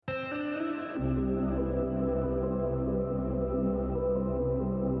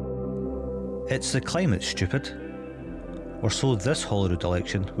It's the climate, stupid. Or so this Holyrood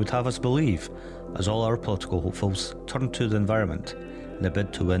election would have us believe, as all our political hopefuls turn to the environment in a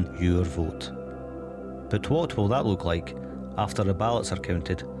bid to win your vote. But what will that look like after the ballots are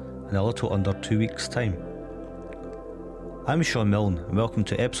counted in a little under 2 weeks' time? I'm Sean Milne, and welcome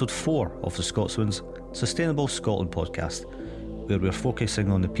to episode 4 of the Scotsman's Sustainable Scotland podcast, where we're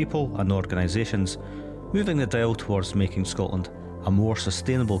focusing on the people and organisations moving the dial towards making Scotland a more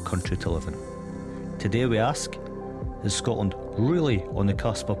sustainable country to live in. Today we ask, is Scotland really on the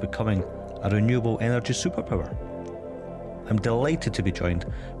cusp of becoming a renewable energy superpower? I'm delighted to be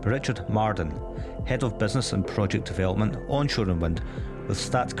joined by Richard Marden, Head of Business and Project Development Onshore and Wind with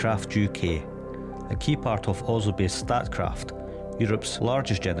Statkraft UK, a key part of Oslo-based Statkraft, Europe's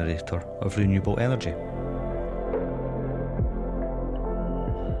largest generator of renewable energy.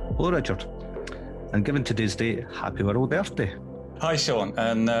 Hello Richard, and given today's date, happy World Birthday. Hi Sean,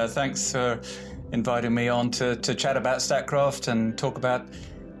 and thanks for inviting me on to chat about Statkraft and talk about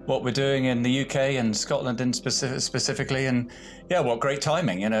what we're doing in the UK and Scotland in specifically. And yeah, what great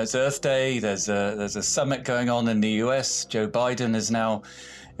timing. You know, it's Earth Day, there's a summit going on in the US. Joe Biden is now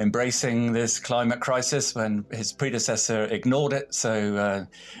embracing this climate crisis when his predecessor ignored it. So,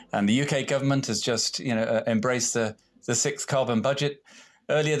 and the UK government has just, embraced the sixth carbon budget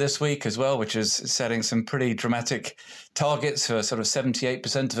earlier this week as well, which is setting some pretty dramatic targets for sort of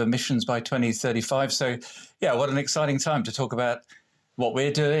 78% of emissions by 2035. So, yeah, what an exciting time to talk about what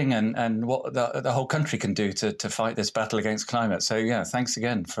we're doing and what the whole country can do to fight this battle against climate. So, yeah, thanks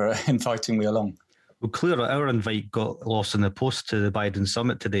again for inviting me along. Well, clearly our invite got lost in the post to the Biden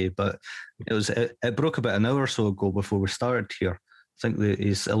summit today, but it broke about an hour or so ago before we started here. I think that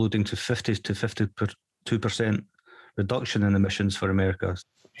he's alluding to 50 to 52% reduction in emissions for America.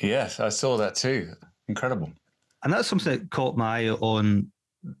 Yes, I saw that too. Incredible. And that's something that caught my eye on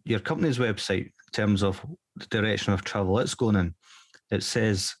your company's website in terms of the direction of travel it's going in. It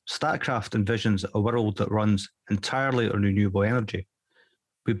says, Statkraft envisions a world that runs entirely on renewable energy.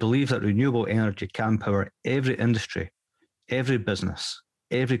 We believe that renewable energy can power every industry, every business,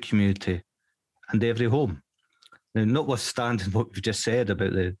 every community, and every home. Now, notwithstanding what we've just said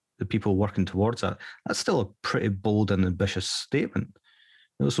about the people working towards that, that's still a pretty bold and ambitious statement.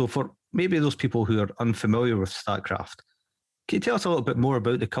 So for maybe those people who are unfamiliar with Statkraft, can you tell us a little bit more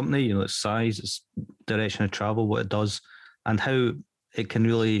about the company, its size, its direction of travel, what it does, and how it can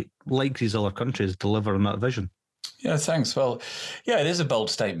really, like these other countries, deliver on that vision? Yeah, thanks. Well, yeah, it is a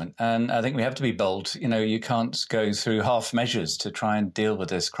bold statement. And I think we have to be bold. You can't go through half measures to try and deal with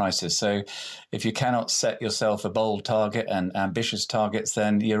this crisis. So if you cannot set yourself a bold target and ambitious targets,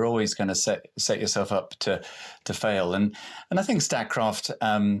 then you're always going to set yourself up to fail. And I think Statkraft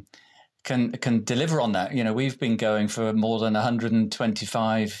can deliver on that. We've been going for more than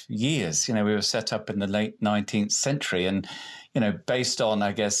 125 years. We were set up in the late 19th century and based on,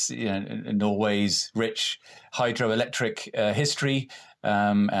 I guess, Norway's rich hydroelectric history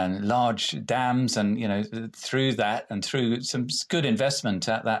and large dams, and through that and through some good investment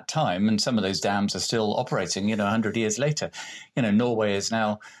at that time, and some of those dams are still operating. 100 years later, Norway is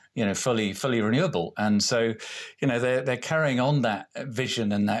now fully renewable, and so they're carrying on that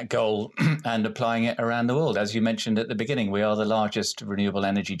vision and that goal and applying it around the world. As you mentioned at the beginning, we are the largest renewable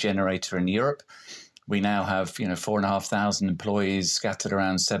energy generator in Europe. We now have, 4,500 employees scattered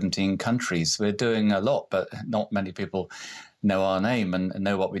around 17 countries. We're doing a lot, but not many people know our name and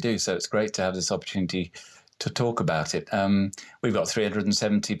know what we do. So it's great to have this opportunity to talk about it. We've got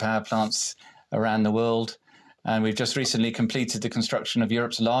 370 power plants around the world. And we've just recently completed the construction of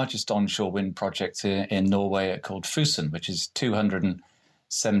Europe's largest onshore wind project in Norway called Fusen, which is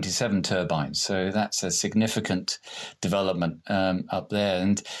 277 turbines. So that's a significant development up there.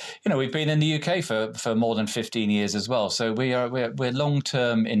 And, we've been in the UK for more than 15 years as well. So we're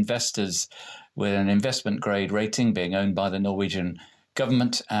long-term investors with an investment grade rating being owned by the Norwegian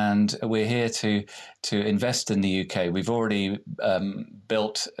government. And we're here to invest in the UK. We've already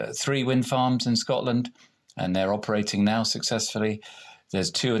built 3 wind farms in Scotland, and they're operating now successfully. There's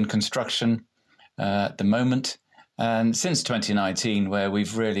 2 in construction at the moment. And since 2019, where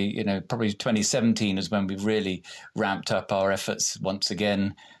we've really, probably 2017 is when we've really ramped up our efforts once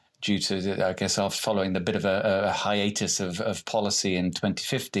again, due to, I guess, after following the bit of a hiatus of policy in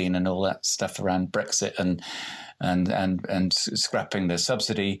 2015 and all that stuff around Brexit and scrapping the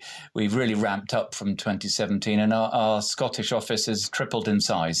subsidy, we've really ramped up from 2017, and our Scottish office has tripled in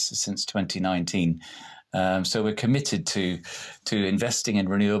size since 2019. So we're committed to investing in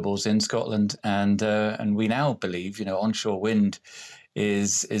renewables in Scotland, and we now believe, onshore wind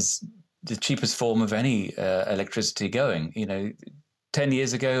is the cheapest form of any electricity going. 10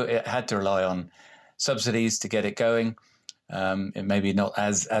 years ago, it had to rely on subsidies to get it going. It may be not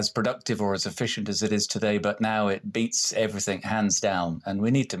as productive or as efficient as it is today, but now it beats everything hands down, and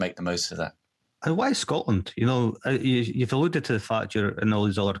we need to make the most of that. And why Scotland? You've alluded to the fact you're in all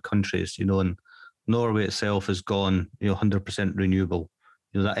these other countries, and Norway itself has gone, 100% renewable.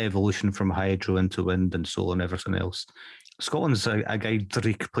 That evolution from hydro into wind and solar and everything else. Scotland's a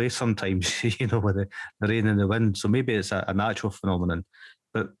Gaidric place sometimes, with the rain and the wind. So maybe it's a natural phenomenon.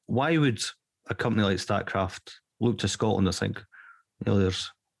 But why would a company like Statkraft look to Scotland? I think,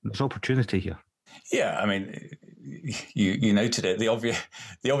 there's opportunity here. Yeah, I mean, you noted it. The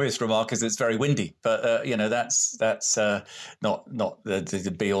obvious remark is it's very windy, but that's not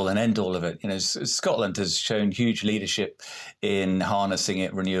the be all and end all of it. Scotland has shown huge leadership in harnessing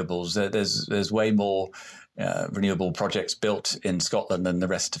renewables. There's way more renewable projects built in Scotland than the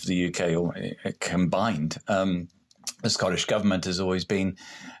rest of the UK or combined. The Scottish government has always been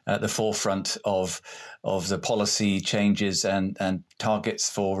at the forefront of the policy changes and targets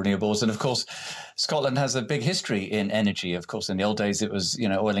for renewables. And of course, Scotland has a big history in energy. Of course, in the old days, it was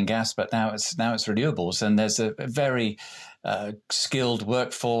oil and gas, but now it's renewables. And there's a very skilled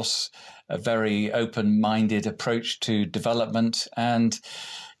workforce, a very open-minded approach to development, and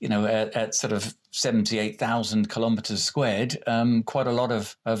at sort of 78,000 kilometres squared, quite a lot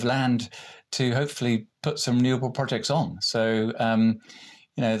of land to hopefully put some renewable projects on. So,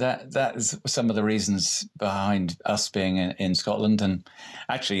 that is some of the reasons behind us being in Scotland. And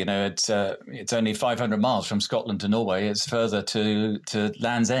actually, it's only 500 miles from Scotland to Norway. It's further to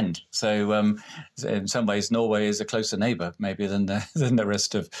Land's End. So, in some ways, Norway is a closer neighbour, maybe than the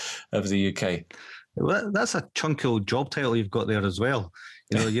rest of the UK. Well, that's a chunky old job title you've got there as well.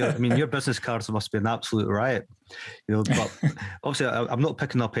 Your business cards must be an absolute riot. But obviously, I'm not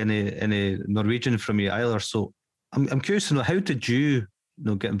picking up any Norwegian from you either. So I'm curious to know, how did you,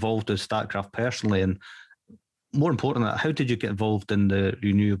 get involved with Statkraft personally, and more importantly, how did you get involved in the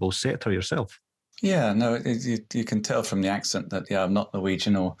renewable sector yourself? Yeah, no, you can tell from the accent that I'm not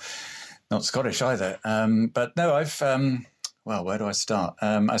Norwegian or not Scottish either. But no, I've where do I start?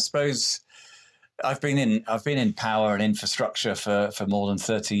 I suppose I've been in power and infrastructure for more than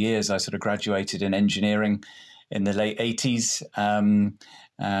 30 years. I sort of graduated in engineering in the late 80s,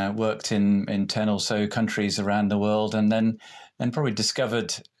 worked in 10 or so countries around the world, and then probably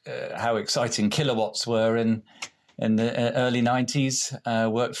discovered how exciting kilowatts were in the early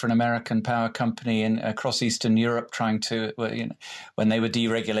 90s. Worked for an American power company across Eastern Europe, trying to, when they were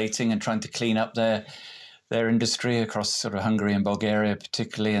deregulating and trying to clean up their industry across sort of Hungary and Bulgaria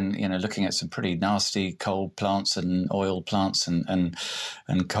particularly, and looking at some pretty nasty coal plants and oil plants and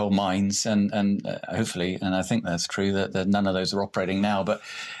coal mines, and hopefully, and I think that's true, that none of those are operating now.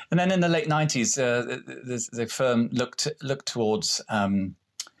 And then in the late 90s, the firm looked towards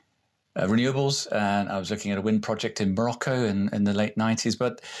renewables, and I was looking at a wind project in Morocco in the late 90s.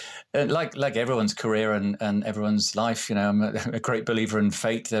 But like everyone's career and everyone's life, I'm a great believer in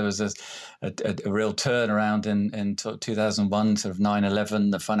fate. There was a real turnaround in 2001, sort of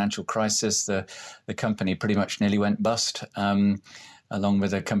 9/11, the financial crisis. The company pretty much nearly went bust, along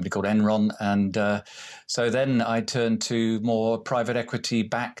with a company called Enron. And so then I turned to more private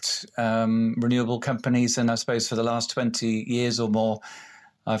equity-backed renewable companies. And I suppose for the last 20 years or more,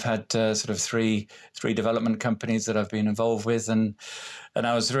 I've had sort of three development companies that I've been involved with, and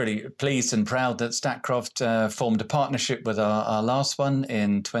I was really pleased and proud that Statkraft formed a partnership with our last one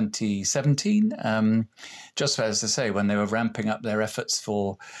in 2017, just as I say, when they were ramping up their efforts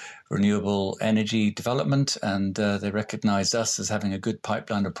for renewable energy development, and they recognised us as having a good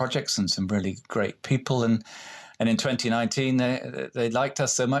pipeline of projects and some really great people, and in 2019 they liked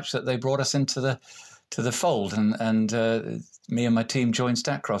us so much that they brought us into the fold, and me and my team joined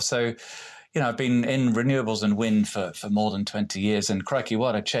Statkraft. So, I've been in renewables and wind for more than 20 years, and crikey,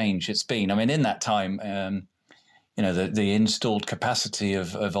 what a change it's been. I mean, in that time, the installed capacity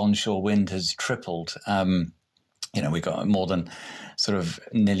of onshore wind has tripled. We've got more than sort of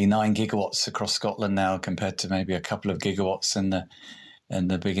nearly 9 gigawatts across Scotland now, compared to maybe a couple of gigawatts in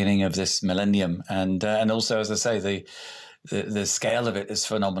the beginning of this millennium. And also, as I say, the scale of it is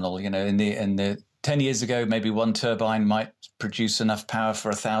phenomenal. In the 10 years ago, maybe one turbine might produce enough power for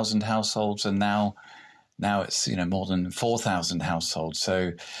 1,000 households, and now it's more than 4,000 households.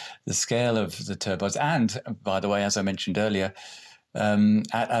 So the scale of the turbines, and by the way, as I mentioned earlier,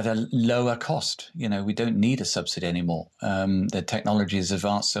 at a lower cost. We don't need a subsidy anymore. The technology has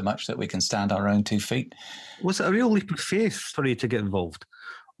advanced so much that we can stand on our own 2 feet. Was it a real leap of faith for you to get involved,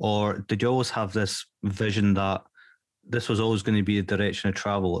 or did you always have this vision that this was always going to be the direction of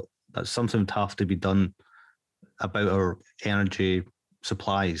travel, that something would have to be done about our energy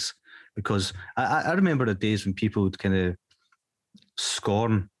supplies, because I remember the days when people would kind of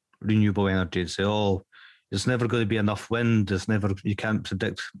scorn renewable energy and say, "Oh, there's never going to be enough wind. There's never you can't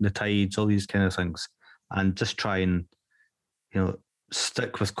predict the tides, all these kind of things," and just try and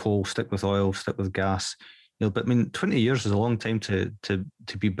stick with coal, stick with oil, stick with gas. But I mean, 20 years is a long time to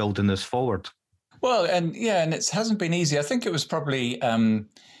be building this forward. Well, and it hasn't been easy. I think it was probably. And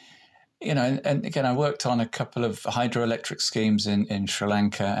again, I worked on a couple of hydroelectric schemes in Sri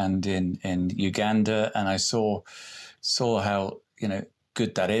Lanka and in Uganda, and I saw how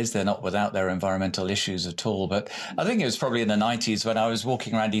good that is. They're not without their environmental issues at all. But I think it was probably in the 90s when I was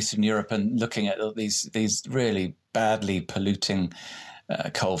walking around Eastern Europe and looking at these really badly polluting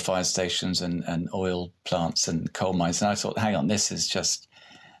coal-fired stations and oil plants and coal mines, and I thought, hang on,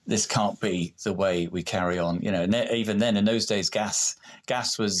 this can't be the way we carry on. And even then, in those days, gas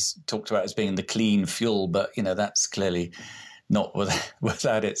was talked about as being the clean fuel, but that's clearly not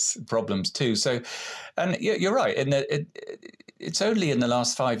without its problems too. So, and you're right. And it's only in the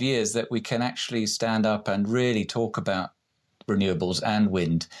last 5 years that we can actually stand up and really talk about renewables and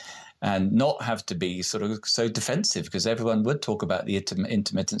wind, and not have to be sort of so defensive, because everyone would talk about the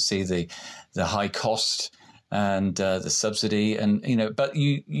intermittency, the high cost, and the subsidy, and but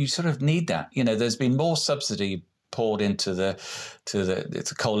you sort of need that. There's been more subsidy poured into the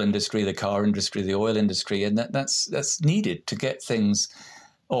coal industry, the car industry, the oil industry, and that's needed to get things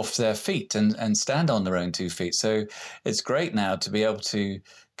off their feet and stand on their own 2 feet. So it's great now to be able to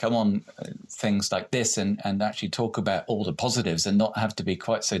come on things like this and actually talk about all the positives and not have to be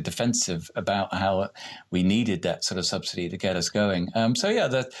quite so defensive about how we needed that sort of subsidy to get us going.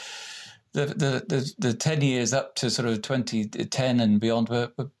 The 10 years up to sort of 2010 and beyond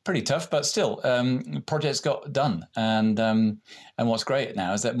were pretty tough, but still, projects got done. And what's great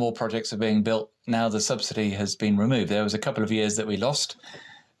now is that more projects are being built now the subsidy has been removed. There was a couple of years that we lost,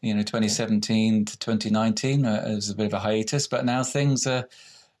 2017 to 2019 was a bit of a hiatus, but now things are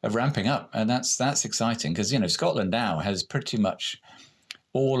ramping up, and that's exciting, because Scotland now has pretty much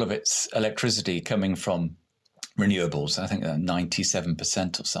all of its electricity coming from renewables. I think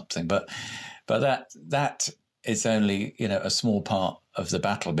 97% or something, but that is only a small part of the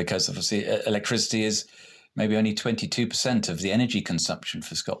battle, because obviously electricity is maybe only 22% of the energy consumption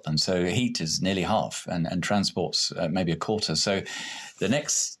for Scotland. So heat is nearly half, and transport's maybe a quarter. So the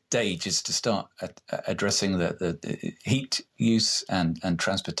next stage is to start addressing the heat use and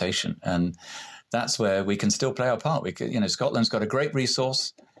transportation, and that's where we can still play our part. Scotland's got a great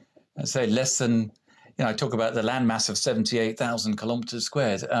resource. I'd say less than. I talk about the landmass of 78,000 kilometres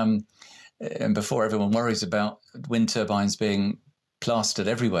squared. And before everyone worries about wind turbines being plastered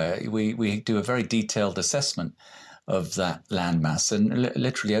everywhere, we do a very detailed assessment of that landmass. And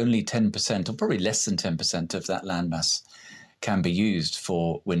literally only 10%, or probably less than 10% of that landmass can be used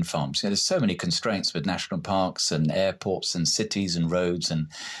for wind farms. There's so many constraints with national parks and airports and cities and roads and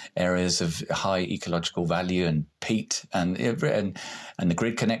areas of high ecological value and peat, and the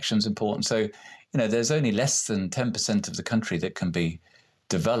grid connection is important. So, there's only less than 10% of the country that can be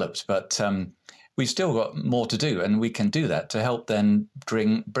developed, but we've still got more to do, and we can do that to help then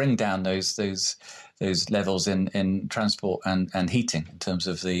bring down those levels in transport and heating in terms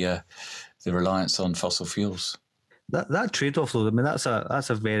of the reliance on fossil fuels. That trade-off, though, I mean, that's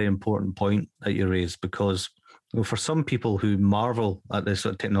a very important point that you raised, because for some people who marvel at the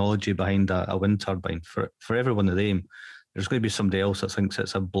sort of technology behind a wind turbine, for every one of them, there's going to be somebody else that thinks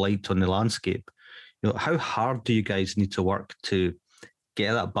it's a blight on the landscape. How hard do you guys need to work to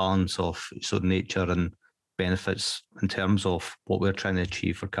get that balance of sort of nature and benefits in terms of what we're trying to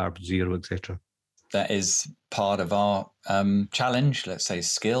achieve for carbon zero, etc.? That is part of our challenge. Let's say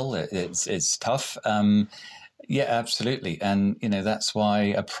skill. It's tough. Yeah, absolutely. And, that's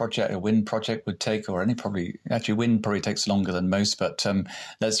why a wind project would take, or wind probably takes longer than most, but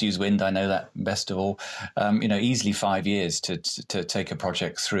let's use wind. I know that best of all, easily 5 years to take a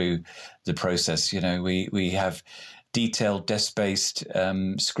project through the process. We have detailed desk-based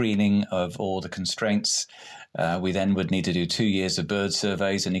screening of all the constraints. We then would need to do 2 years of bird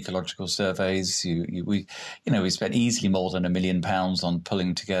surveys and ecological surveys. We spent easily more than £1 million on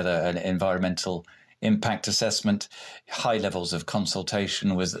pulling together an environmental impact assessment, high levels of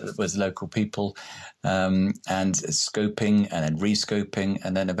consultation with local people, and scoping and then rescoping,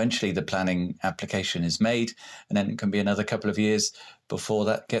 and then eventually the planning application is made, and then it can be another couple of years before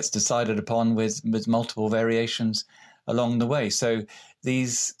that gets decided upon with multiple variations along the way. So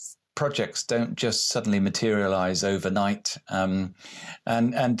these projects don't just suddenly materialize overnight. And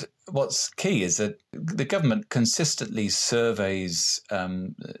what's key is that the government consistently surveys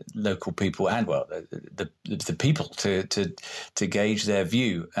local people and, well, the people to gauge their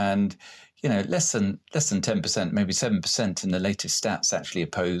view. And less than 10%, maybe 7% in the latest stats actually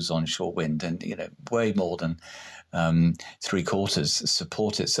oppose onshore wind, and way more than 3/4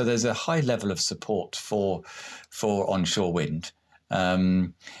 support it. So there's a high level of support for onshore wind.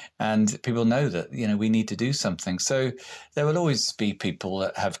 And people know that, we need to do something. So there will always be people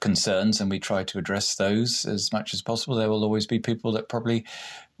that have concerns, and we try to address those as much as possible. There will always be people that probably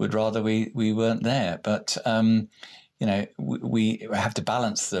would rather we weren't there. But, we have to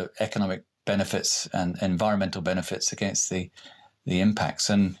balance the economic benefits and environmental benefits against the impacts.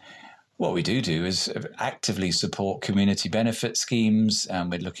 And what we do is actively support community benefit schemes, and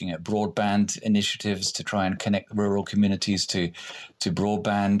we're looking at broadband initiatives to try and connect rural communities to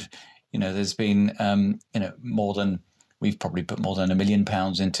broadband. There's been we've probably put more than £1 million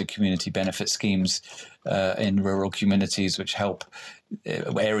into community benefit schemes in rural communities, which help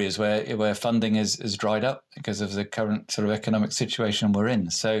areas where funding is dried up because of the current sort of economic situation we're in.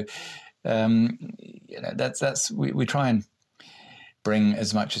 So we try and bring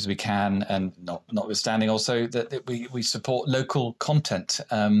as much as we can, and notwithstanding also that we support local content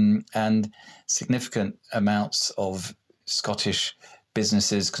and significant amounts of Scottish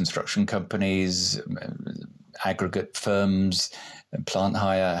businesses, construction companies, aggregate firms, and plant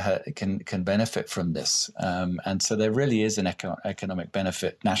hire can benefit from this. And so there really is an economic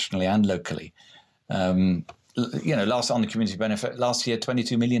benefit nationally and locally. Last on the community benefit, last year,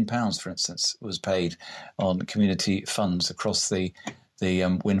 £22 million, for instance, was paid on community funds across the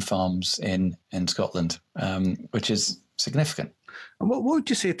wind farms in Scotland, which is significant. And what would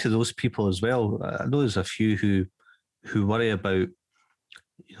you say to those people as well? I know there's a few who worry about,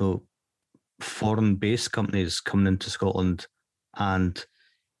 foreign-based companies coming into Scotland and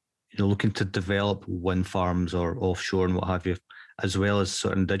looking to develop wind farms or offshore and what have you, as well as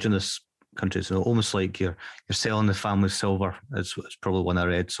sort of indigenous countries. Almost like you're selling the family silver. It's probably one I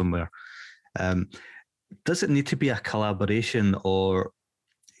read somewhere. Does it need to be a collaboration, or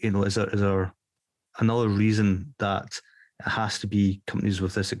is there another reason that it has to be companies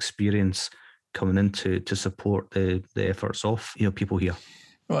with this experience coming in to support the efforts of people here?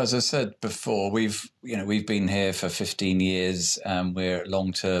 Well, as I said before, we've been here for 15 years. We're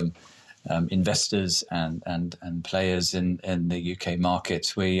long-term investors and players in the UK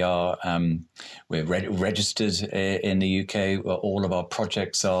market. We're registered in the UK. All of our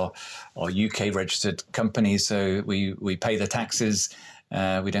projects are UK registered companies, so we pay the taxes.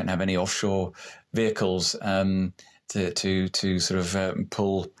 We don't have any offshore vehicles to sort of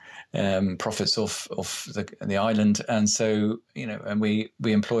pull profits off the island, and so and we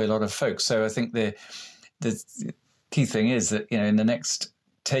employ a lot of folks. So I think the key thing is that in the next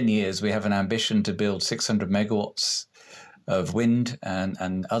 10 years, we have an ambition to build 600 megawatts of wind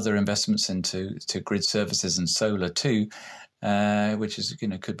and other investments into grid services and solar too, which is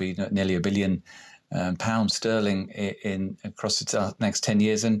could be nearly £1 billion sterling in across the next 10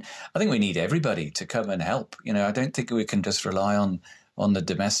 years. And I think we need everybody to come and help. I don't think we can just rely on the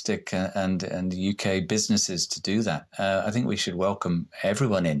domestic and the UK businesses to do that. I think we should welcome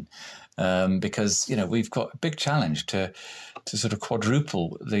everyone in. Because we've got a big challenge to sort of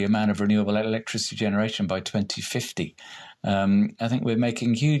quadruple the amount of renewable electricity generation by 2050. I think we're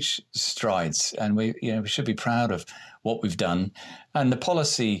making huge strides, and we should be proud of what we've done. And the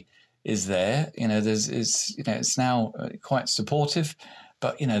policy is there. It's now quite supportive,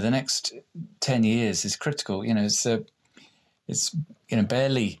 but the next 10 years is critical. It's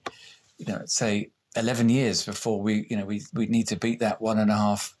barely say 11 years before we need to beat that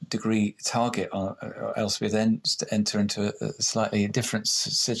 1.5 degree target, or else we then enter into a slightly different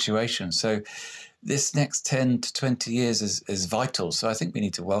situation. So this next 10 to 20 years is vital. So I think we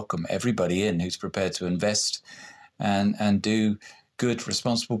need to welcome everybody in who's prepared to invest and do good,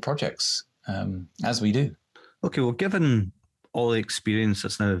 responsible projects, as we do. Okay, well, given all the experience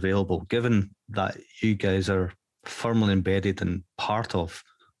that's now available, given that you guys are firmly embedded and part of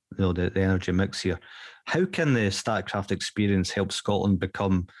the energy mix here, how can the Statkraft experience help Scotland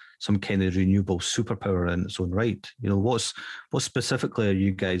become some kind of renewable superpower in its own right? What specifically are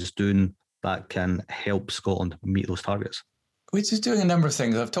you guys doing that can help Scotland meet those targets? We're just doing a number of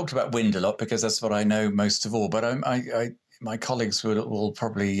things. I've talked about wind a lot because that's what I know most of all, but my colleagues will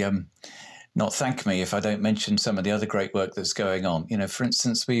probably not thank me if I don't mention some of the other great work that's going on. For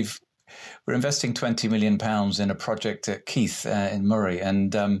instance, we're investing £20 million in a project at Keith in Moray,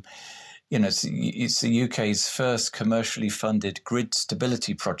 and it's the UK's first commercially funded grid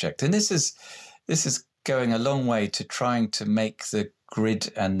stability project. And this is going a long way to trying to make the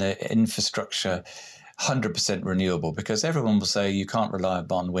grid and the infrastructure 100% renewable, because everyone will say you can't rely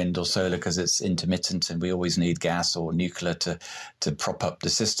upon wind or solar because it's intermittent and we always need gas or nuclear to prop up the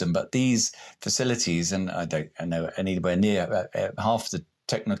system. But these facilities, and I don't know anywhere near half the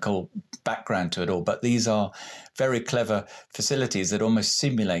technical background to it all, but these are very clever facilities that almost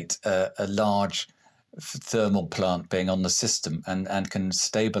simulate a large thermal plant being on the system and can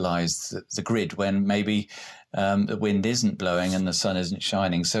stabilize the grid when maybe the wind isn't blowing and the sun isn't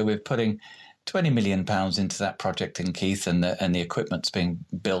shining. So we're putting £20 million into that project in Keith, and the equipment's being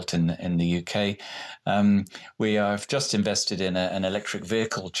built in the UK. We have just invested in an electric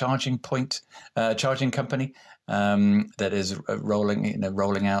vehicle charging company that is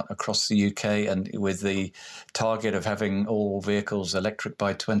rolling out across the UK, and with the target of having all vehicles electric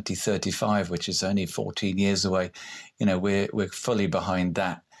by 2035, which is only 14 years away. We're fully behind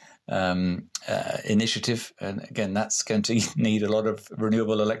that initiative, and again, that's going to need a lot of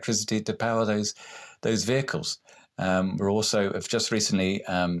renewable electricity to power those vehicles. We're also have just recently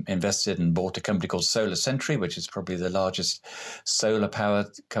invested and bought a company called Solar Century, which is probably the largest solar powered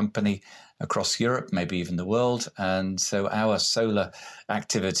company across Europe, maybe even the world. And so our solar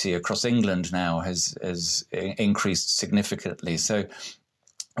activity across England now has increased significantly. So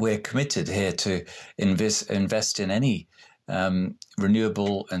we're committed here to invest in any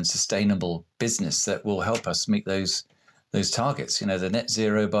renewable and sustainable business that will help us meet those targets. The net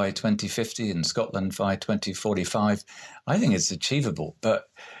zero by 2050 in Scotland by 2045, I think it's achievable. But,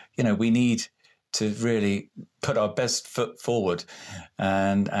 we need to really put our best foot forward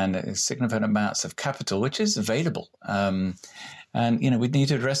and significant amounts of capital, which is available. And, we need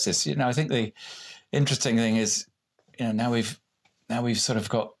to address this. I think the interesting thing is, now we've sort of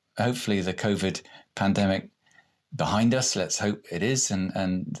got, hopefully, the COVID pandemic behind us. Let's hope it is,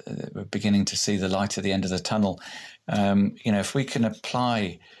 and we're beginning to see the light at the end of the tunnel. If we can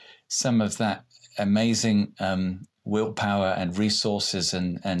apply some of that amazing willpower and resources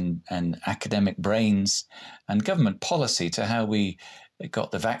and academic brains and government policy to how we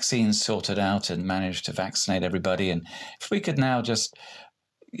got the vaccines sorted out and managed to vaccinate everybody, and if we could now just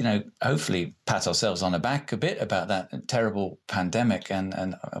hopefully pat ourselves on the back a bit about that terrible pandemic,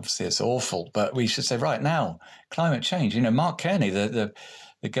 and obviously it's awful, but we should say, right now, climate change. Mark Carney, the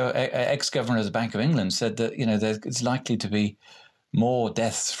ex-governor of the Bank of England, said that there's likely to be more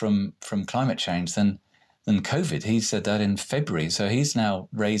deaths from climate change than COVID. He said that in February, so he's now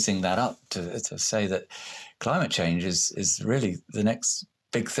raising that up to say that climate change is really the next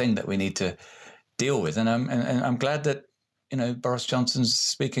big thing that we need to deal with, and I'm glad that Boris Johnson's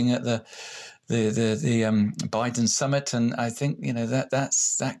speaking at the Biden summit, and I think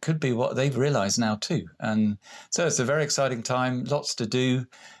that could be what they've realised now too. And so it's a very exciting time, lots to do,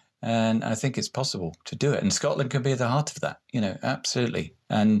 and I think it's possible to do it. And Scotland can be at the heart of that, absolutely,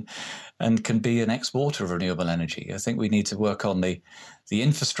 and can be an exporter of renewable energy. I think we need to work on the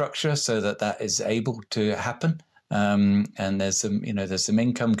infrastructure so that is able to happen. And there's some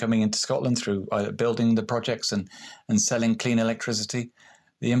income coming into Scotland through either building the projects and selling clean electricity.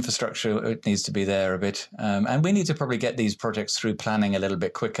 The infrastructure, it needs to be there a bit. And we need to probably get these projects through planning a little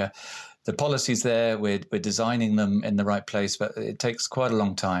bit quicker. The policy's there, we're designing them in the right place, but it takes quite a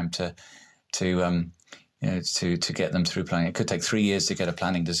long time to get them through planning. It could take 3 years to get a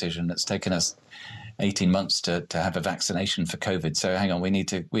planning decision. It's taken us 18 months to have a vaccination for COVID. So hang on, we need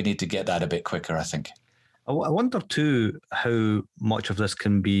to get that a bit quicker, I think. I wonder too how much of this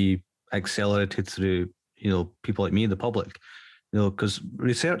can be accelerated through, people like me, the public, because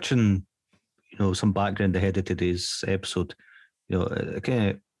researching, some background ahead of today's episode,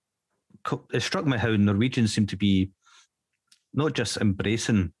 it struck me how Norwegians seem to be not just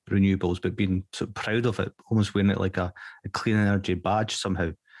embracing renewables, but being so proud of it, almost wearing it like a clean energy badge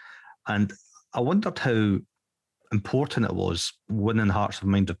somehow. And I wondered how important it was winning hearts and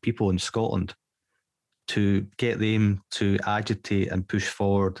minds of people in Scotland to get them to agitate and push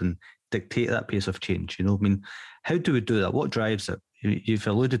forward and dictate that pace of change. How do we do that? What drives it? You've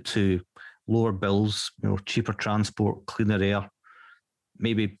alluded to lower bills, cheaper transport, cleaner air,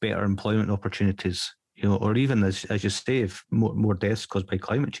 maybe better employment opportunities, or even as you say, if more deaths caused by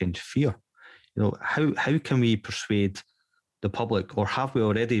climate change, fear. How can we persuade the public, or have we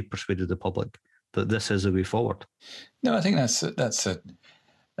already persuaded the public that this is the way forward? No, I think that's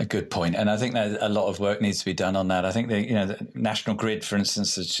a good point, and I think that a lot of work needs to be done on that. I think the National Grid, for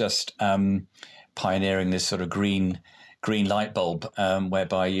instance, is just pioneering this sort of green light bulb,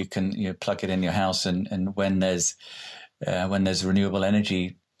 whereby you can plug it in your house, and when there's renewable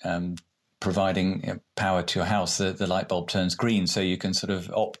energy providing power to your house, the light bulb turns green, so you can sort of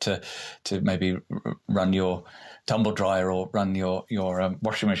opt to maybe run your tumble dryer or run your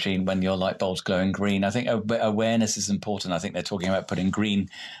washing machine when your light bulb's glowing green. I think awareness is important. I think they're talking about putting green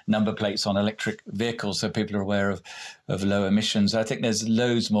number plates on electric vehicles so people are aware of low emissions. I think there's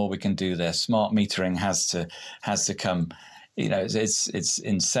loads more we can do there. Smart metering has to come. It's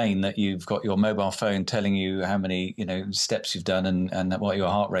insane that you've got your mobile phone telling you how many steps you've done and what your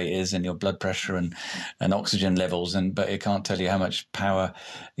heart rate is and your blood pressure and oxygen levels, but it can't tell you how much power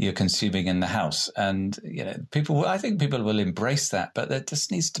you're consuming in the house. And I think people will embrace that, but there just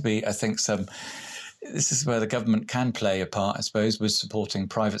needs to be, I think, this is where the government can play a part, I suppose, with supporting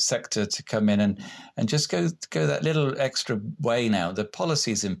private sector to come in and just go that little extra way now. The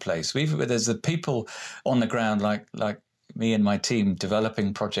policy's in place. There's the people on the ground like me and my team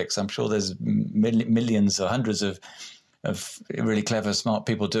developing projects. I'm sure there's millions or hundreds of really clever, smart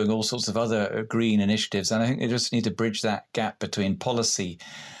people doing all sorts of other green initiatives. And I think they just need to bridge that gap between policy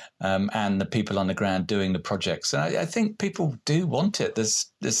and the people on the ground doing the projects. And I think people do want it. The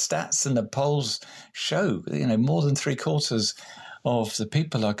stats and the polls show, more than 3/4 of the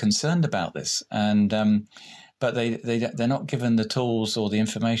people are concerned about this. And but they're not given the tools or the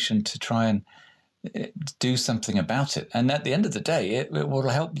information to try and do something about it. And at the end of the day, it will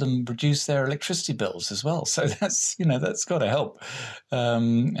help them reduce their electricity bills as well. So that's got to help.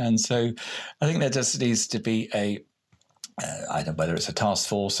 And so I think there just needs to be I don't know whether it's a task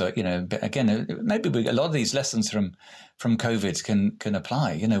force or, again, maybe a lot of these lessons from COVID can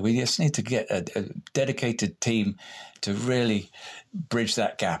apply. We just need to get a dedicated team to really bridge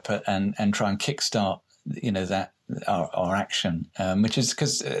that gap and try and kickstart, that our action, which is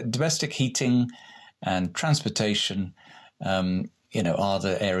because domestic heating and transportation, are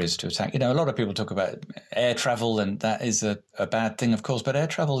the areas to attack. A lot of people talk about air travel, and that is a bad thing, of course. But air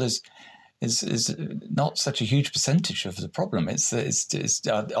travel is not such a huge percentage of the problem. It's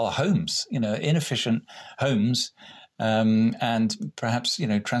our homes, inefficient homes, and perhaps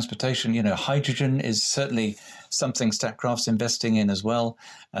transportation. Hydrogen is certainly something Statkraft's investing in as well,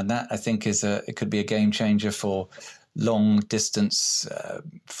 and that I think it could be a game changer for long distance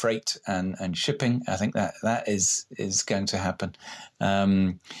freight and shipping. I think that is going to happen,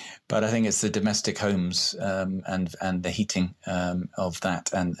 but I think it's the domestic homes and the heating of that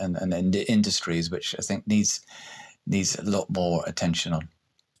and the industries which I think needs a lot more attention on.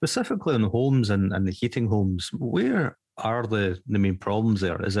 Specifically on homes and the heating homes, where are the main problems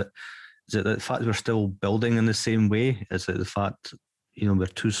there? Is it the fact we're still building in the same way? Is it the fact we're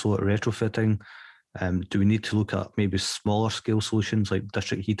too slow at retrofitting? Do we need to look at maybe smaller scale solutions like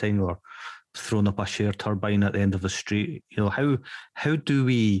district heating or throwing up a shared turbine at the end of the street? How do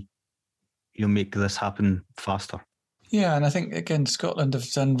we make this happen faster? Yeah, and I think, again, Scotland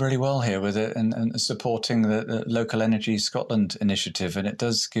have done really well here with it and supporting the Local Energy Scotland initiative. And it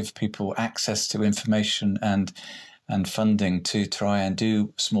does give people access to information and funding to try and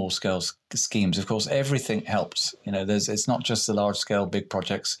do small scale schemes. Of course, everything helps. It's not just the large scale big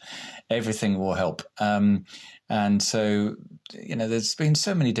projects. Everything will help. And so, there's been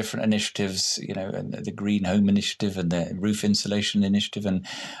so many different initiatives, and the Green Home Initiative and the Roof Insulation Initiative. And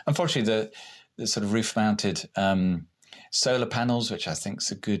unfortunately, the sort of roof mounted solar panels, which I think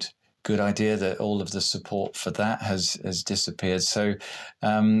is a good idea, that all of the support for that has disappeared. So,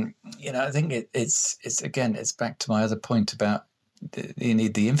 I think it's back to my other point about you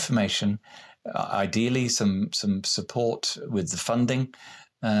need the information, ideally some support with the funding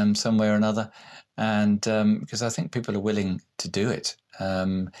some way or another, and because I think people are willing to do it.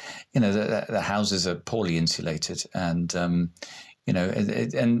 The houses are poorly insulated, and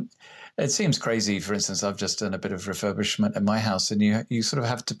it seems crazy. For instance, I've just done a bit of refurbishment at my house, and you sort of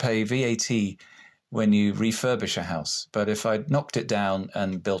have to pay VAT when you refurbish a house. But if I knocked it down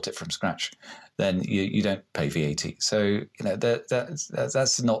and built it from scratch, then you don't pay VAT. So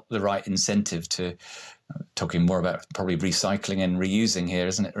that's not the right incentive to. Talking more about probably recycling and reusing here,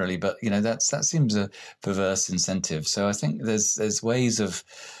 isn't it? Really, but that seems a perverse incentive. So I think there's ways of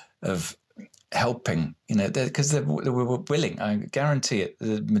helping, because we're willing. I guarantee it.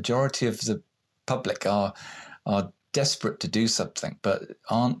 The majority of the public are desperate to do something, but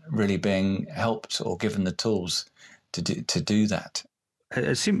aren't really being helped or given the tools to do that.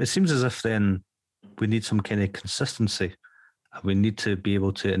 It seems as if then we need some kind of consistency. We need to be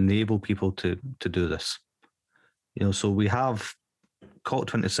able to enable people to do this. So we have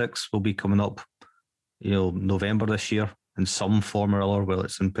COP26 will be coming up, November this year in some form or other, whether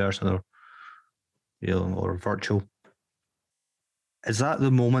it's in person or or virtual. Is that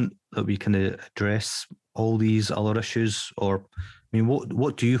the moment that we can address all these other issues, or I mean,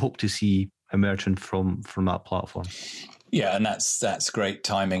 what do you hope to see emerging from that platform? Yeah, and that's great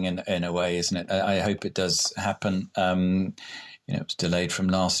timing in a way, isn't it? I hope it does happen. It was delayed from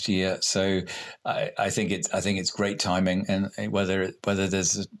last year, so I think it's great timing. And whether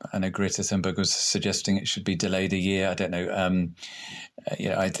there's, I know Greta Thunberg was suggesting it should be delayed a year. I don't know.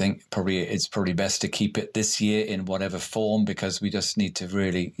 I think it's probably best to keep it this year in whatever form, because we just need to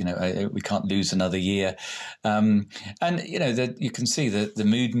really, we can't lose another year. And you can see that the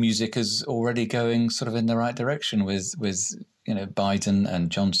mood music is already going sort of in the right direction with Biden and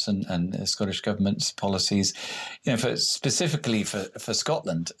Johnson and the Scottish government's policies. Specifically for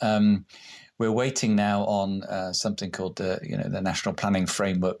Scotland, we're waiting now on something called the National Planning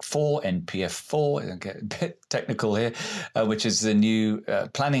Framework 4, NPF4. I'll get a bit technical here, which is the new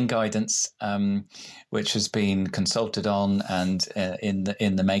planning guidance, which has been consulted on and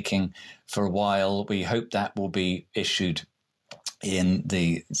in the making for a while. We hope that will be issued in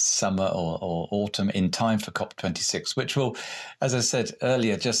the summer or autumn in time for COP26, which will, as I said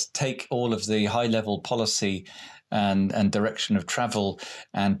earlier, just take all of the high-level policy and direction of travel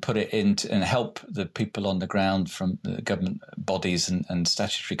and put it into and help the people on the ground from the government bodies and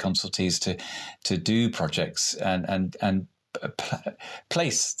statutory consultees to do projects and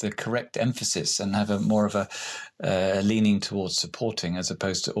place the correct emphasis and have a more of a leaning towards supporting, as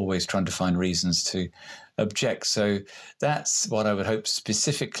opposed to always trying to find reasons to object. So that's what I would hope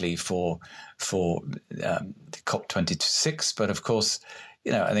specifically for the COP26. But of course,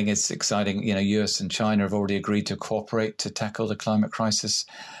 I think it's exciting. US and China have already agreed to cooperate to tackle the climate crisis.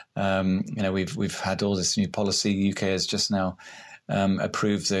 We've had all this new policy. The UK has just now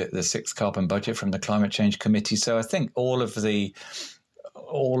approved the sixth carbon budget from the Climate Change Committee. So I think all of the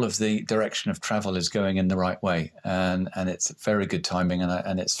direction of travel is going in the right way, and it's very good timing,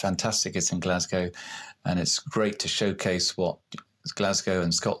 and it's fantastic. It's in Glasgow, and it's great to showcase what Glasgow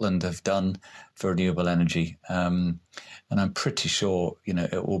and Scotland have done for renewable energy. And I'm pretty sure,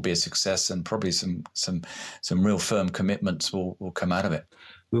 it will be a success, and probably some real firm commitments will come out of it.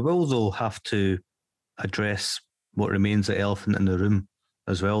 We will, though, have to address what remains the elephant in the room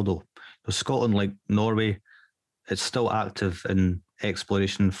as well, though. Scotland, like Norway, it's still active in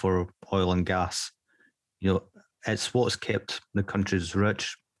exploration for oil and gas. It's what's kept the countries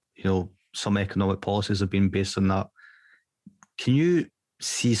rich. Some economic policies have been based on that. Can you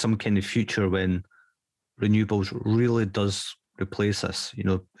see some kind of future when renewables really does replace this?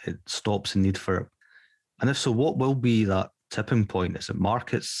 It stops the need for it. And if so, what will be that tipping point? Is it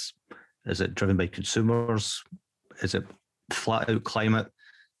markets? Is it driven by consumers? Is it flat out climate?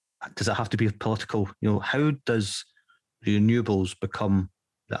 Does it have to be political? How does renewables become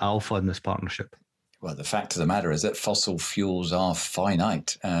the alpha in this partnership? Well, the fact of the matter is that fossil fuels are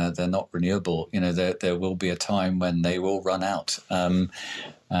finite. They're not renewable. There will be a time when they will run out.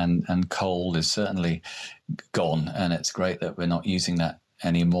 And coal is certainly gone. And it's great that we're not using that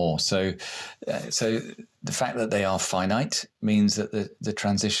anymore. So the fact that they are finite means that the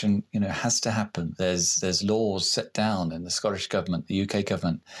transition, has to happen. There's laws set down in the Scottish government, the UK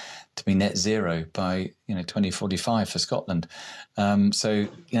government, to be net zero by 2045 for Scotland.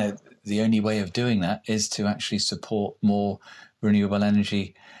 The only way of doing that is to actually support more renewable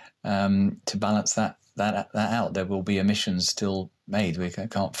energy to balance that out. There will be emissions still made. We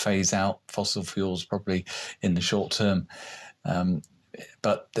can't phase out fossil fuels probably in the short term.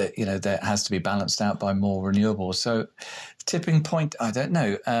 But that has to be balanced out by more renewables. So, tipping point, I don't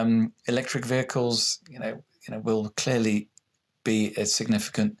know. Electric vehicles, will clearly be a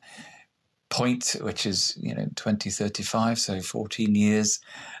significant point, which is 2035, so 14 years.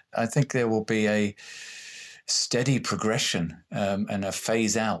 I think there will be a steady progression and a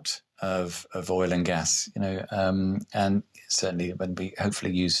phase out of oil and gas. And certainly when we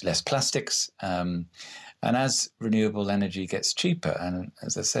hopefully use less plastics. And as renewable energy gets cheaper, and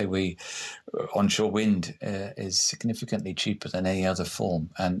as I say, onshore wind is significantly cheaper than any other form.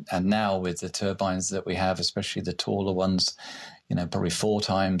 And now with the turbines that we have, especially the taller ones, probably 4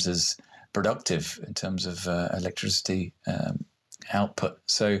 times as productive in terms of electricity output.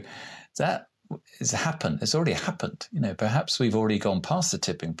 So that has happened. It's already happened. Perhaps we've already gone past the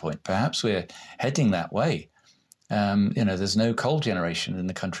tipping point. Perhaps we're heading that way. There's no coal generation in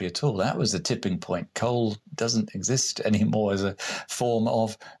the country at all. That was the tipping point. Coal doesn't exist anymore as a form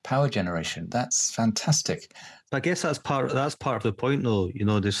of power generation. That's fantastic. I guess that's part of the point, though.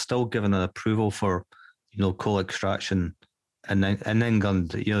 They're still given an approval for, coal extraction in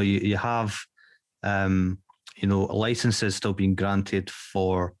England. You have, licenses still being granted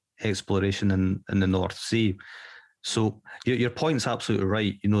for exploration in the North Sea. So your point's absolutely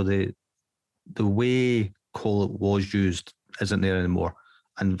right. The way coal was used isn't there anymore.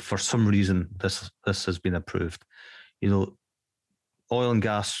 And for some reason, this has been approved. Oil and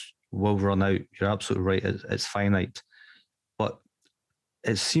gas will run out. You're absolutely right. It's finite. But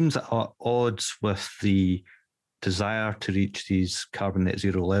it seems at odds with the desire to reach these carbon net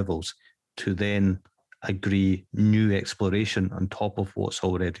zero levels to then agree new exploration on top of what's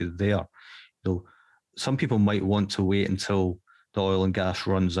already there. Some people might want to wait until the oil and gas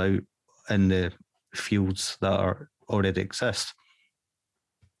runs out in the fields that already exist.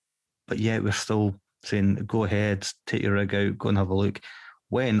 But yet we're still saying, go ahead, take your rig out, go and have a look,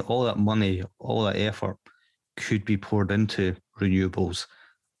 when all that money, all that effort could be poured into renewables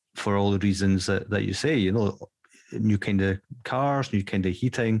for all the reasons that you say, new kind of cars, new kind of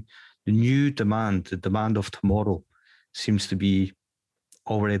heating, the new demand, the demand of tomorrow seems to be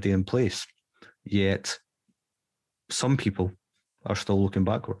already in place. Yet some people are still looking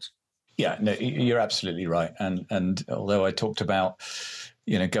backwards. Yeah, no, you're absolutely right. And although I talked about,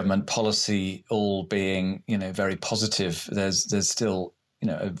 government policy all being, very positive, there's still,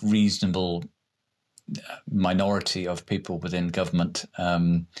 a reasonable minority of people within government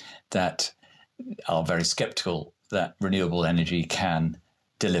that are very skeptical that renewable energy can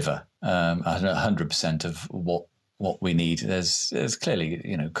deliver 100% of what we need. There's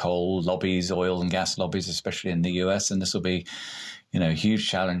clearly, coal lobbies, oil and gas lobbies, especially in the US, and this will be, a huge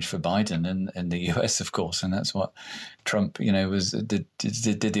challenge for Biden in the US, of course, and that's what Trump, did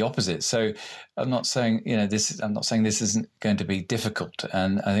the opposite. So I'm not saying, I'm not saying this isn't going to be difficult,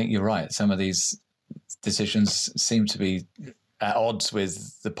 and I think you're right. Some of these decisions seem to be at odds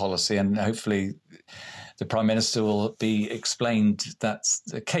with the policy, and hopefully the Prime Minister will be explained that's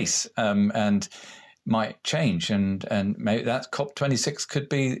the case, and might change, and maybe that COP26 could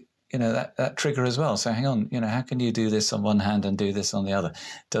be that trigger as well. So hang on, how can you do this on one hand and do this on the other?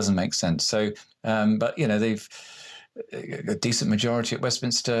 Doesn't make sense. So, but they've a decent majority at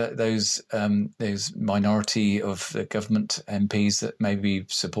Westminster. Those minority of the government MPs that maybe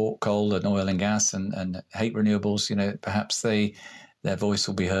support coal and oil and gas and hate renewables, perhaps their voice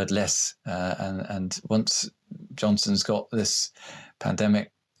will be heard less. And once Johnson's got this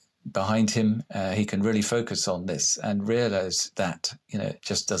pandemic behind him, he can really focus on this and realize that it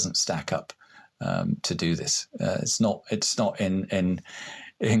just doesn't stack up to do this. It's not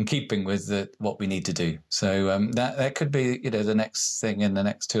in keeping with what we need to do. So that could be the next thing in the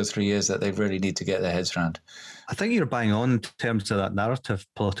next 2 or 3 years that they really need to get their heads around. I think you're bang on in terms of that narrative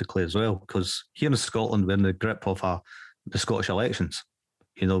politically as well, because here in Scotland we're in the grip of the Scottish elections.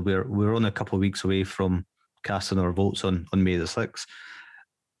 We're only a couple of weeks away from casting our votes on May the 6th.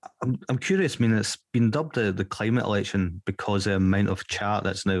 I'm curious. I mean, it's been dubbed the climate election because the amount of chat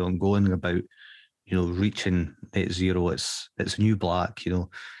that's now ongoing about, reaching net zero. It's new black.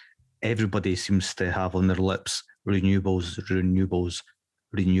 Everybody seems to have on their lips renewables.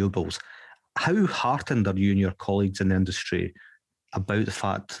 How heartened are you and your colleagues in the industry about the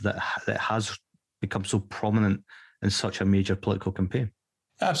fact that it has become so prominent in such a major political campaign?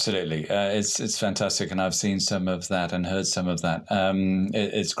 Absolutely. It's fantastic. And I've seen some of that and heard some of that.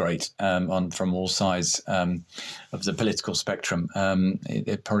 It's great from all sides of the political spectrum.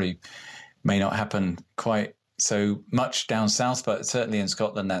 It probably may not happen quite so much down south, but certainly in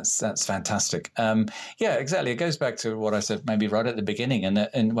Scotland, that's fantastic. Yeah, exactly. It goes back to what I said maybe right at the beginning.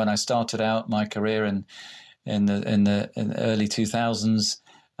 And when I started out my career in the early 2000s,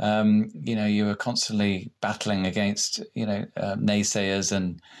 you were constantly battling against, naysayers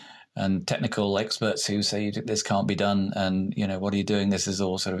and technical experts who say this can't be done, and what are you doing? This is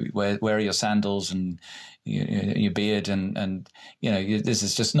all sort of where are your sandals and your beard, and this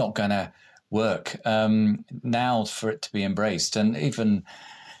is just not going to work. Now for it to be embraced, and even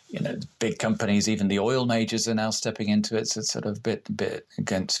big companies, even the oil majors are now stepping into it. So it's sort of a bit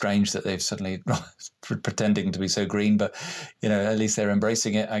again strange that they've suddenly pretending to be so green, but at least they're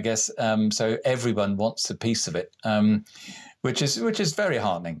embracing it, I guess. So everyone wants a piece of it, which is very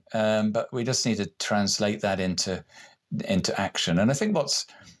heartening. But we just need to translate that into action. And I think what's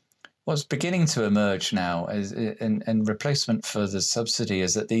beginning to emerge now is in replacement for the subsidy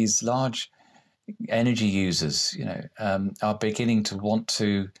is that these large energy users, are beginning to want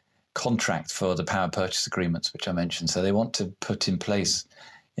to contract for the power purchase agreements, which I mentioned. So they want to put in place,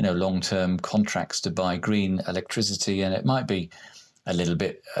 long-term contracts to buy green electricity, and it might be a little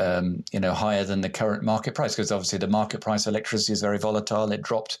bit, higher than the current market price, because obviously the market price of electricity is very volatile. It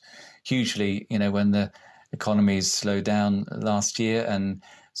dropped hugely, when the economies slowed down last year, and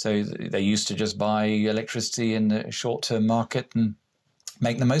so they used to just buy electricity in the short-term market and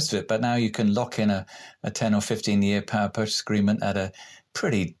make the most of it. But now you can lock in a 10 or 15 year power purchase agreement at a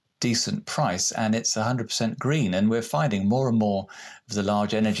pretty decent price, and it's 100% green. And we're finding more and more of the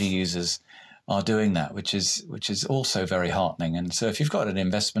large energy users are doing that, which is also very heartening. And so if you've got an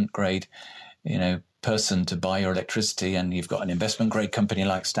investment grade, person to buy your electricity, and you've got an investment grade company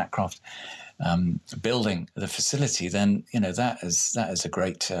like Statkraft building the facility, then that is a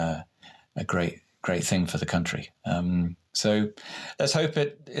great thing for the country. So let's hope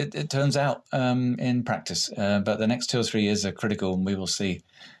it turns out in practice. But the next 2 or 3 years are critical, and we will see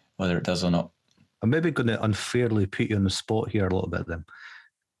whether it does or not. I'm maybe going to unfairly put you on the spot here a little bit. Then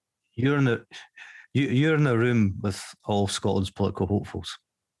you're in a room with all of Scotland's political hopefuls,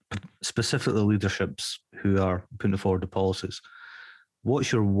 specifically leaderships who are putting forward the policies.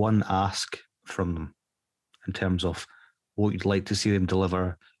 What's your one ask from them in terms of what you'd like to see them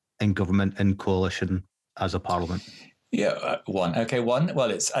deliver in government, in coalition, as a parliament? Yeah, one. Okay, one.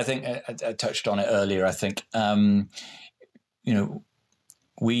 Well, I think I touched on it earlier. I think, I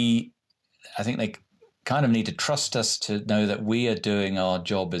think they kind of need to trust us to know that we are doing our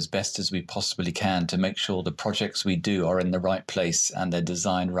job as best as we possibly can to make sure the projects we do are in the right place and they're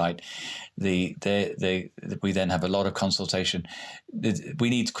designed right. We then have a lot of consultation. We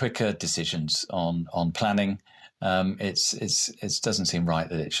need quicker decisions on planning. It doesn't seem right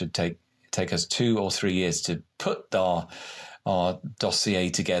that it should take us 2 or 3 years to put our dossier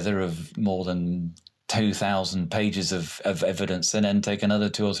together of more than 2,000 pages of evidence, and then take another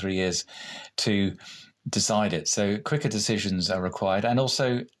 2 or 3 years to decide it. So quicker decisions are required. And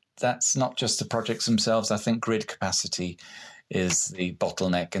also, that's not just the projects themselves. I think grid capacity is the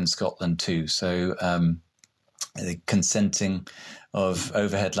bottleneck in Scotland too. So the consenting of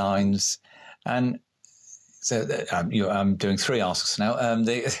overhead lines. And so I'm doing 3 asks now.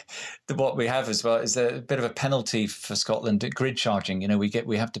 What we have as well is a bit of a penalty for Scotland. Grid charging,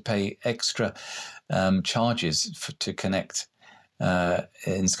 we have to pay extra charges to connect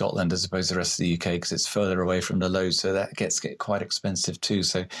in Scotland as opposed to the rest of the UK because it's further away from the load. So that gets quite expensive too.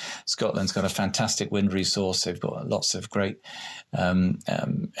 So Scotland's got a fantastic wind resource. They've got lots of great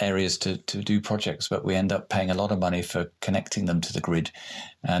areas to do projects, but we end up paying a lot of money for connecting them to the grid,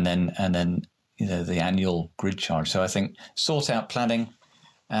 and then the annual grid charge. So I think sort out planning,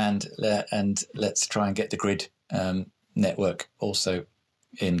 and let's try and get the grid network also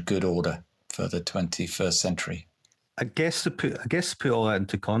in good order for the 21st century. I guess to put all that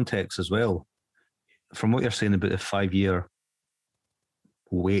into context as well, from what you're saying about the 5-year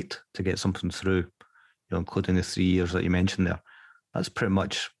wait to get something through, including the 3 years that you mentioned there, that's pretty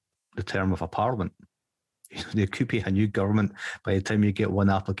much the term of a parliament. There could be a new government by the time you get one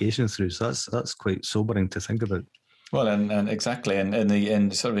application through. So that's quite sobering to think about. Well, and exactly, and in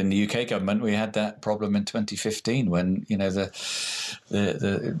the UK government, we had that problem in 2015 when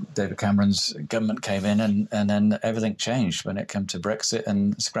the David Cameron's government came in, and then everything changed when it came to Brexit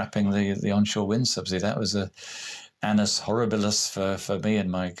and scrapping the onshore wind subsidy. That was a annus horribilis for me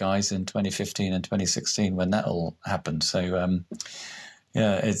and my guys in 2015 and 2016 when that all happened. So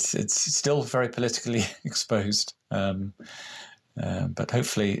it's still very politically exposed, but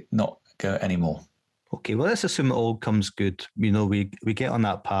hopefully not go anymore. Okay, well, let's assume it all comes good. We get on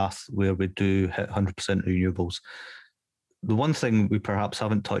that path where we do hit 100% renewables. The one thing we perhaps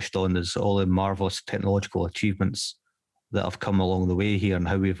haven't touched on is all the marvellous technological achievements that have come along the way here and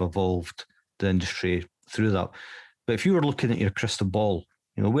how we've evolved the industry through that. But if you were looking at your crystal ball,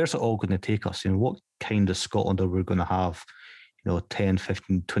 where's it all going to take us? What kind of Scotland are we going to have, 10,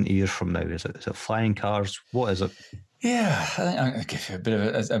 15, 20 years from now? Is it flying cars? What is it? Yeah, I think I'll give you a bit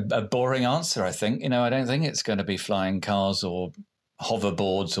of a boring answer, I think. I don't think it's going to be flying cars or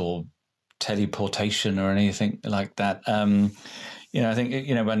hoverboards or teleportation or anything like that. I think,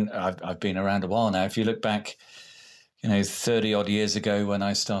 when I've been around a while now, if you look back, 30 odd years ago when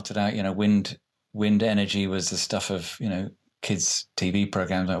I started out, wind energy was the stuff of, kids' TV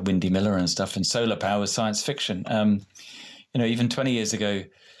programs like Windy Miller and stuff, and solar power was science fiction. Even 20 years ago,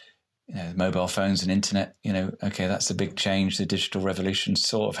 mobile phones and internet, okay, that's a big change. The digital revolution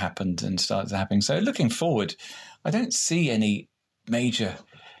sort of happened and started happening. So looking forward, I don't see any major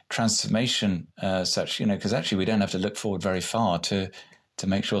transformation such, because actually we don't have to look forward very far to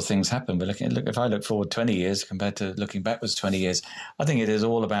make sure things happen. But if I look forward 20 years compared to looking backwards 20 years, I think it is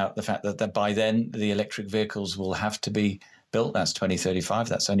all about the fact that by then the electric vehicles will have to be built. That's 2035.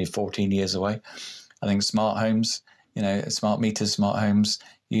 That's only 14 years away. I think smart homes, smart meters, smart homes,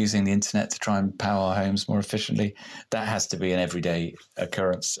 using the internet to try and power our homes more efficiently, that has to be an everyday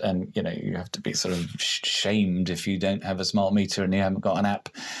occurrence. And, you have to be sort of shamed if you don't have a smart meter and you haven't got an app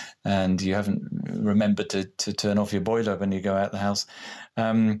and you haven't remembered to turn off your boiler when you go out the house.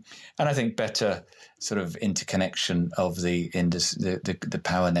 And I think better sort of interconnection of the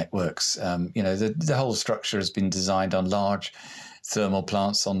power networks. The whole structure has been designed on large thermal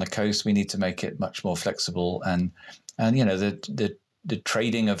plants on the coast. We need to make it much more flexible, and the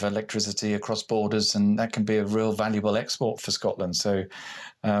trading of electricity across borders, and that can be a real valuable export for Scotland. So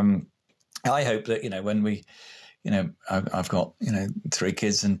I hope that, when we, I've got, 3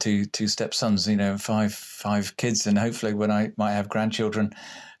 kids and two stepsons, five kids. And hopefully when I might have grandchildren,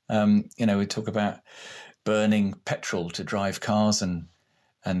 we talk about burning petrol to drive cars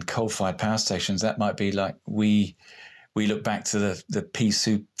and coal-fired power stations. That might be like we look back to the pea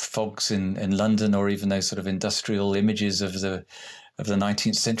soup fogs in London, or even those sort of industrial images of the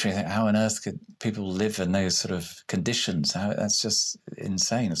 19th century. I think, how on earth could people live in those sort of conditions? That's just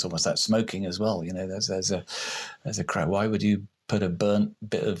insane. It's almost like smoking as well. There's a crowd. Why would you put a burnt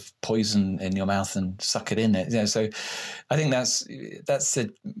bit of poison in your mouth and suck it in it? So I think that's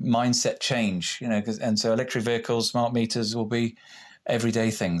the mindset change. And so electric vehicles, smart meters will be everyday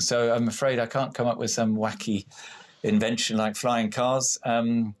things. So I'm afraid I can't come up with some wacky invention like flying cars.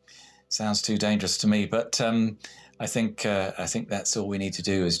 Sounds too dangerous to me, but I think that's all we need to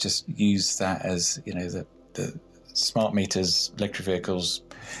do, is just use that as the smart meters, electric vehicles,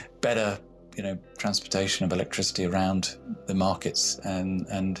 better transportation of electricity around the markets,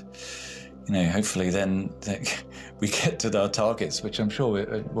 and hopefully then we get to our targets, which I'm sure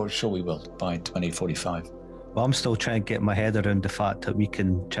we will by 2045. Well, I'm still trying to get my head around the fact that we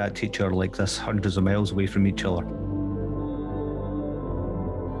can chat to each other like this, hundreds of miles away from each other.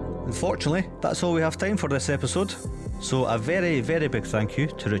 Unfortunately, that's all we have time for this episode. So a very, very big thank you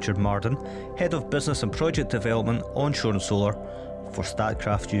to Richard Marden, Head of Business and Project Development, Onshore and Solar for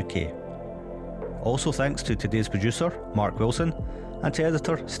Statkraft UK. Also thanks to today's producer, Mark Wilson, and to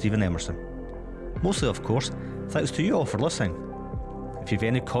editor, Stephen Emerson. Mostly, of course, thanks to you all for listening. If you've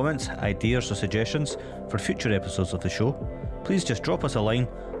any comments, ideas or suggestions for future episodes of the show, please just drop us a line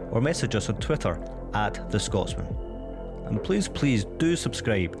or message us on Twitter @TheScotsman. And please do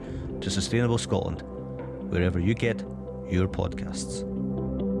subscribe to Sustainable Scotland, wherever you get your podcasts.